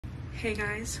Hey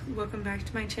guys, welcome back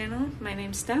to my channel. My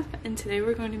name's Steph and today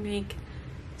we're going to make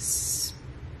Spudnuts?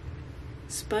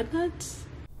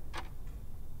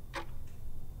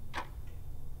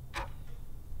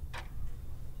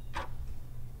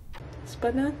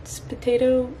 Spudnuts?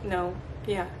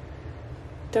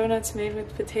 Donuts made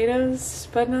with potatoes?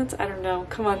 Spudnuts? I don't know.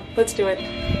 Come on, let's do it.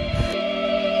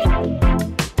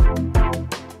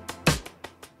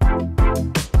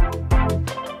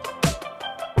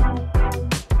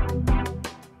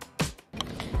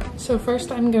 So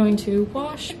first I'm going to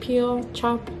wash, peel,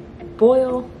 chop,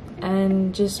 boil,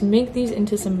 and just make these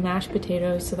into some mashed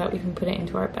potatoes so that we can put it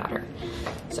into our batter.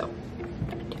 So I'm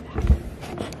gonna do that.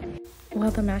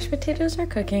 While the mashed potatoes are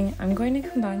cooking, I'm going to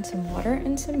combine some water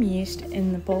and some yeast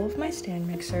in the bowl of my stand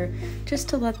mixer just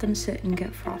to let them sit and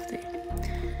get frothy.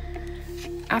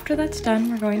 After that's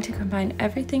done, we're going to combine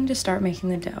everything to start making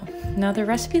the dough. Now the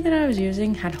recipe that I was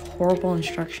using had horrible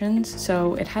instructions,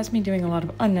 so it has me doing a lot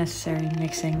of unnecessary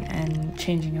mixing and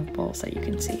changing of bowls that you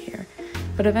can see here.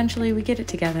 But eventually we get it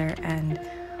together and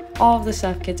all of the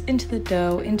stuff gets into the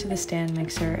dough, into the stand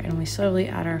mixer, and we slowly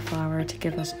add our flour to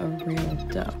give us a real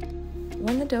dough.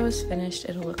 When the dough is finished,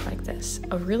 it'll look like this,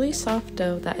 a really soft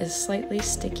dough that is slightly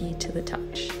sticky to the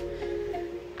touch.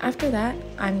 After that,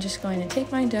 I'm just going to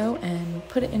take my dough and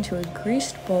put it into a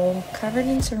greased bowl covered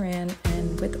in saran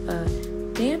and with a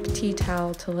damp tea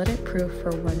towel to let it proof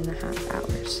for 1.5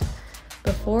 hours.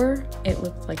 Before, it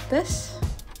looked like this.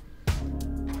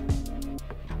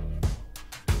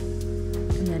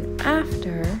 And then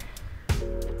after,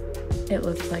 it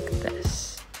looked like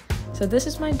this. So this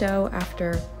is my dough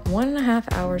after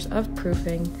 1.5 hours of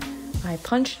proofing. I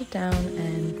punched it down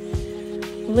and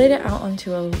laid it out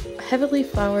onto a heavily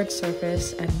floured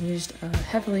surface and used a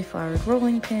heavily floured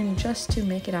rolling pin just to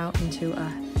make it out into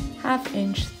a 1/2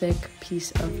 inch thick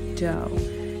piece of dough.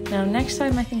 Now next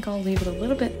time I think I'll leave it a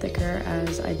little bit thicker,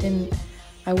 as I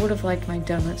would have liked my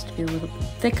donuts to be a little bit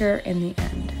thicker in the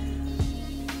end.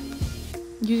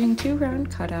 Using 2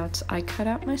 round cutouts, I cut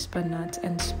out my Spudnuts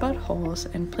and spud holes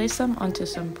and placed them onto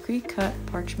some pre-cut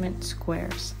parchment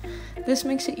squares. This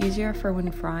makes it easier for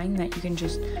when frying that you can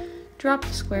just drop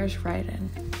the squares right in.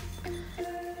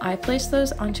 I placed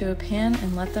those onto a pan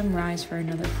and let them rise for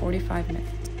another 45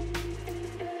 minutes.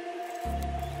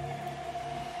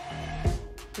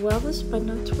 While the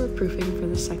Spudnuts were proofing for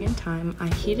the second time, I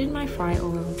heated my fry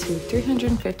oil to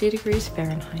 350 degrees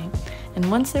Fahrenheit, and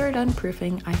once they were done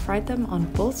proofing, I fried them on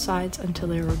both sides until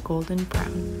they were golden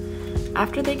brown.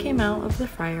 After they came out of the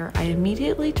fryer, I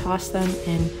immediately tossed them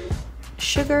in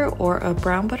sugar or a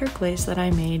brown butter glaze that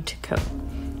I made to coat.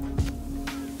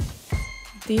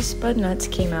 These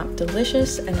Spudnuts came out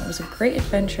delicious, and it was a great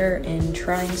adventure in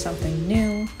trying something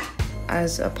new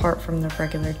as apart from the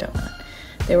regular donut.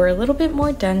 They were a little bit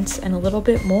more dense and a little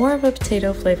bit more of a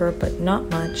potato flavor, but not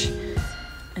much,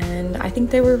 and I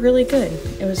think they were really good.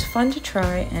 It was fun to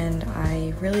try and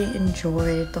I really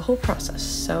enjoyed the whole process.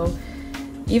 So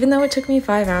even though it took me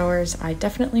 5 hours, I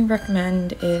definitely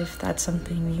recommend if that's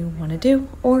something you want to do,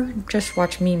 or just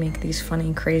watch me make these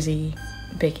funny, crazy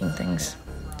baking things.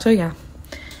 So yeah.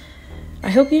 I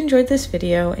hope you enjoyed this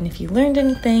video, and if you learned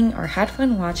anything or had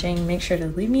fun watching, make sure to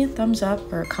leave me a thumbs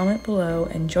up or a comment below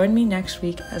and join me next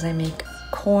week as I make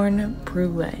corn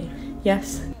brulee.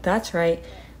 Yes, that's right,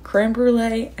 creme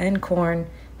brulee and corn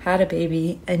had a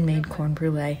baby and made corn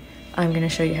brulee. I'm going to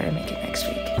show you how to make it next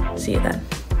week. See you then.